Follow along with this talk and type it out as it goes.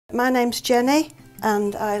My name's Jenny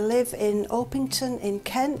and I live in Orpington in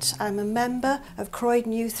Kent. I'm a member of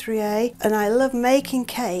Croydon U3A and I love making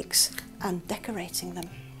cakes and decorating them.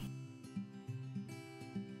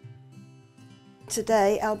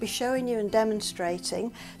 Today I'll be showing you and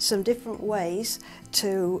demonstrating some different ways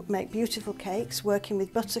to make beautiful cakes, working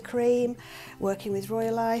with buttercream, working with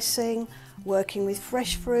royal icing, working with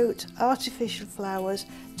fresh fruit, artificial flowers,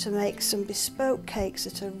 to make some bespoke cakes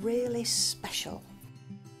that are really special.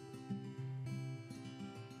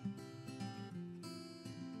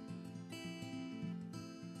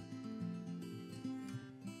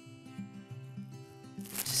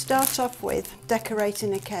 To start off with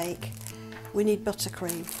decorating a cake, we need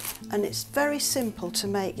buttercream, and it's very simple to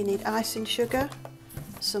make. You need icing sugar,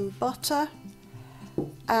 some butter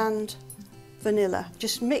and vanilla.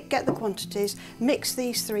 Just get the quantities, mix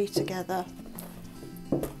these three together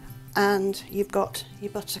and you've got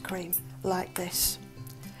your buttercream like this.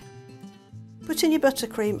 Put in your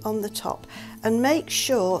buttercream on the top and make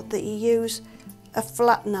sure that you use a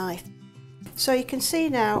flat knife. So you can see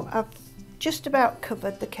now I've just about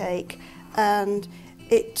covered the cake and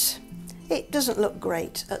it doesn't look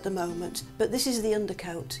great at the moment, but this is the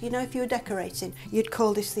undercoat. You know, if you were decorating, you'd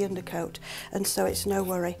call this the undercoat, and so it's no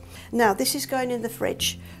worry. Now, this is going in the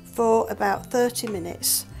fridge for about 30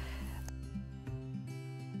 minutes.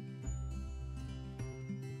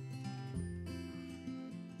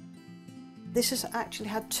 This has actually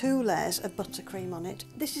had 2 layers of buttercream on it.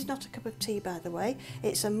 This is not a cup of tea, by the way.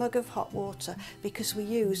 It's a mug of hot water because we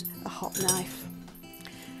use a hot knife.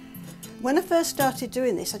 When I first started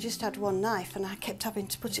doing this, I just had one knife and I kept having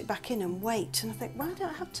to put it back in and wait. And I think, why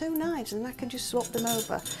don't I have 2 knives and I can just swap them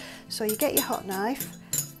over? So you get your hot knife,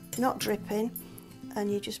 not dripping,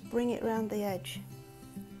 and you just bring it around the edge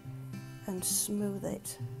and smooth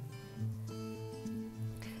it.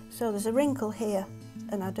 So there's a wrinkle here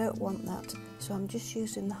and I don't want that. So I'm just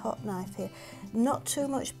using the hot knife here. Not too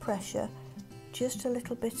much pressure, just a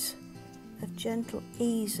little bit of gentle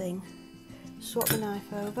easing. Swap the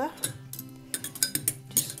knife over.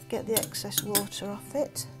 Get the excess water off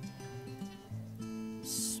it,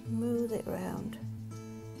 smooth it round.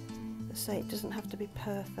 As I say, it doesn't have to be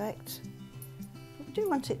perfect. We do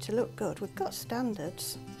want it to look good. We've got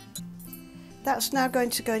standards. That's now going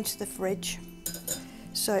to go into the fridge,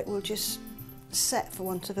 so it will just set, for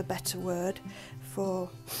want of a better word, for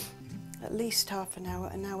at least half an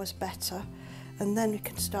hour's better, and then we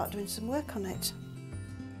can start doing some work on it.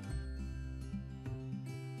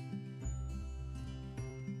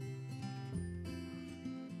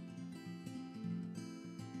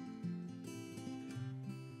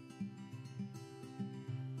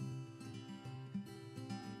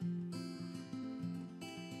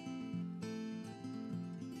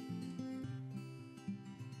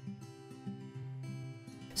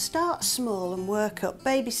 Start small and work up,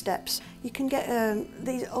 baby steps. You can get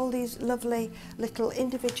all these lovely little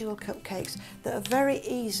individual cupcakes that are very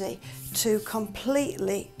easy to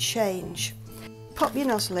completely change. Pop your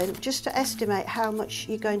nozzle in just to estimate how much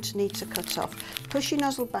you're going to need to cut off. Push your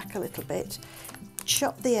nozzle back a little bit,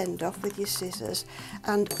 chop the end off with your scissors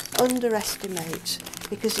and underestimate,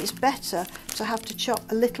 because it's better to have to chop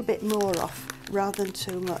a little bit more off rather than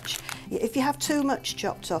too much. If you have too much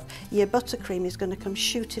chopped off, your buttercream is going to come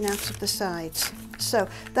shooting out of the sides. So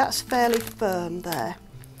that's fairly firm there.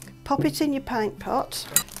 Pop it in your pint pot,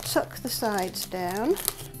 tuck the sides down,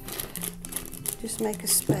 just make a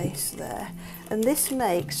space there. And this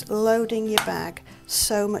makes loading your bag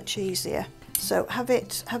so much easier. So have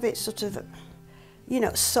it sort of, you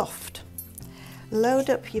know, soft. Load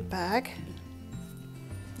up your bag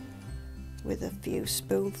with a few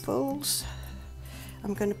spoonfuls.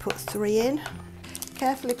 I'm going to put 3 in.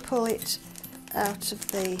 Carefully pull it out of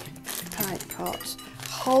the pint pot.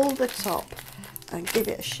 Hold the top and give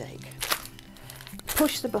it a shake.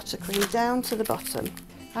 Push the buttercream down to the bottom.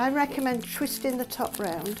 I recommend twisting the top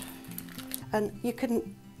round, and you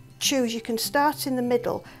can choose, you can start in the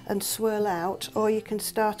middle and swirl out, or you can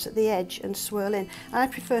start at the edge and swirl in. I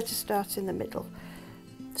prefer to start in the middle.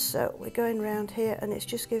 So we're going round here and it's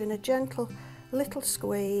just giving a gentle little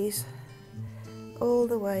squeeze all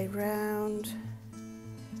the way round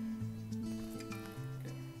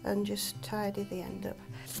and just tidy the end up.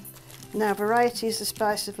 Now, variety is the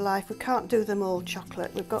spice of life. We can't do them all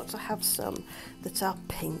chocolate. We've got to have some that are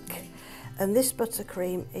pink. And this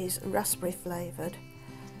buttercream is raspberry flavoured.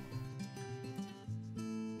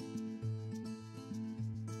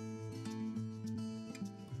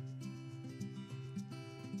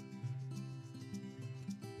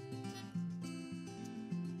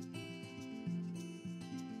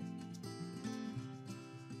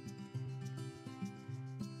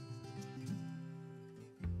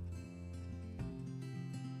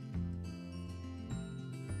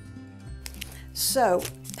 So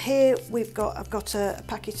here I've got a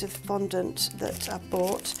packet of fondant that I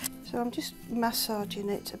bought. So I'm just massaging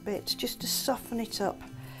it a bit just to soften it up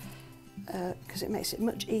because it makes it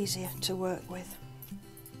much easier to work with.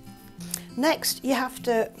 Next, you have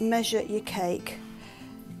to measure your cake.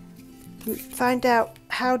 Find out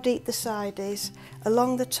how deep the side is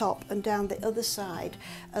along the top and down the other side,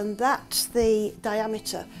 and that's the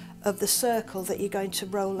diameter of the circle that you're going to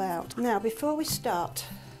roll out. Now, before we start,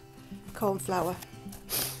 corn flour.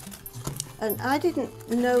 And I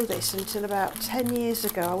didn't know this until about 10 years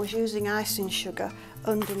ago. I was using icing sugar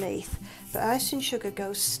underneath, but icing sugar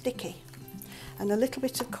goes sticky, and a little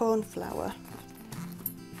bit of corn flour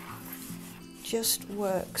just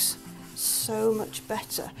works so much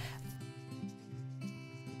better.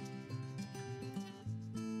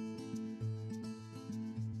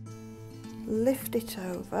 Lift it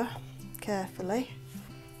over carefully,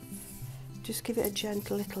 just give it a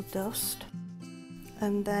gentle little dust,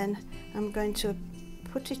 and then I'm going to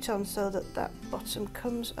put it on so that that bottom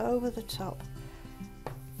comes over the top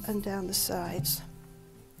and down the sides.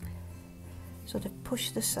 Sort of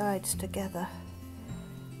push the sides together.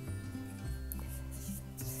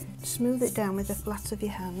 Smooth it down with the flat of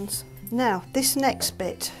your hands. Now, this next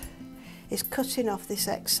bit is cutting off this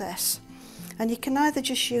excess. And you can either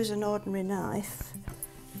just use an ordinary knife,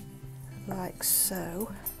 like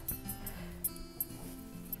so,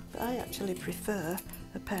 but I actually prefer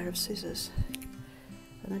a pair of scissors.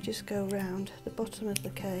 And I just go round the bottom of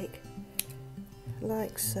the cake,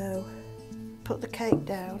 like so, put the cake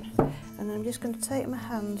down, and I'm just going to take my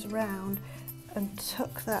hands round and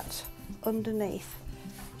tuck that underneath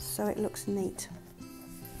so it looks neat.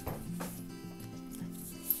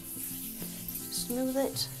 Smooth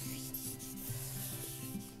it.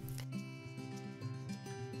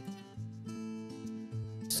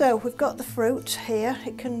 So we've got the fruit here.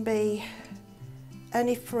 It can be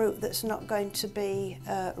any fruit that's not going to be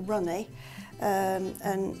runny,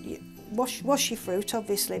 and you wash your fruit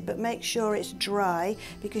obviously, but make sure it's dry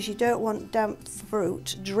because you don't want damp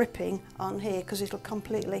fruit dripping on here because it'll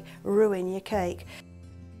completely ruin your cake.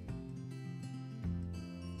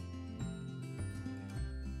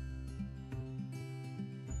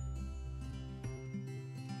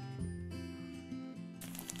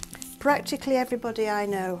 Practically everybody I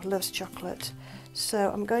know loves chocolate, so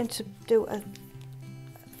I'm going to do a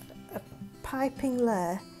piping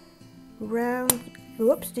layer round.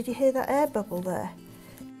 Whoops, did you hear that air bubble there?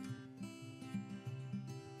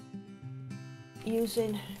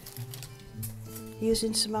 Using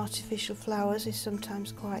some artificial flowers is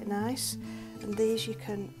sometimes quite nice, and these you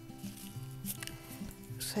can,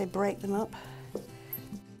 say, break them up.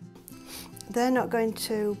 They're not going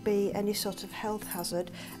to be any sort of health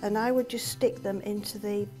hazard, and I would just stick them into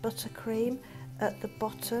the buttercream at the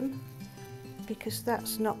bottom because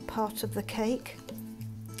that's not part of the cake,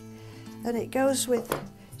 and it goes with,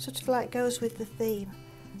 sort of like goes with the theme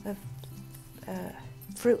of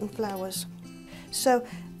fruit and flowers. So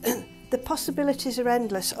the possibilities are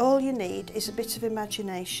endless. All you need is a bit of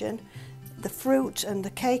imagination. The fruit and the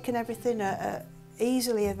cake and everything are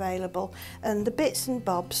easily available, and the bits and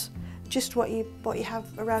bobs, just what you have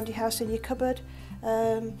around your house in your cupboard,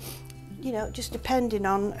 you know, just depending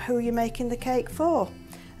on who you're making the cake for.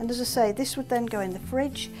 And as I say, this would then go in the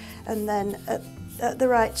fridge, and then at the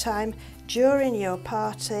right time during your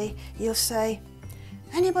party you'll say,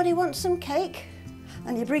 "Anybody want some cake?"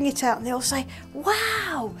 And you bring it out and they'll say,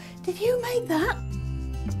 "Wow, did you make that?"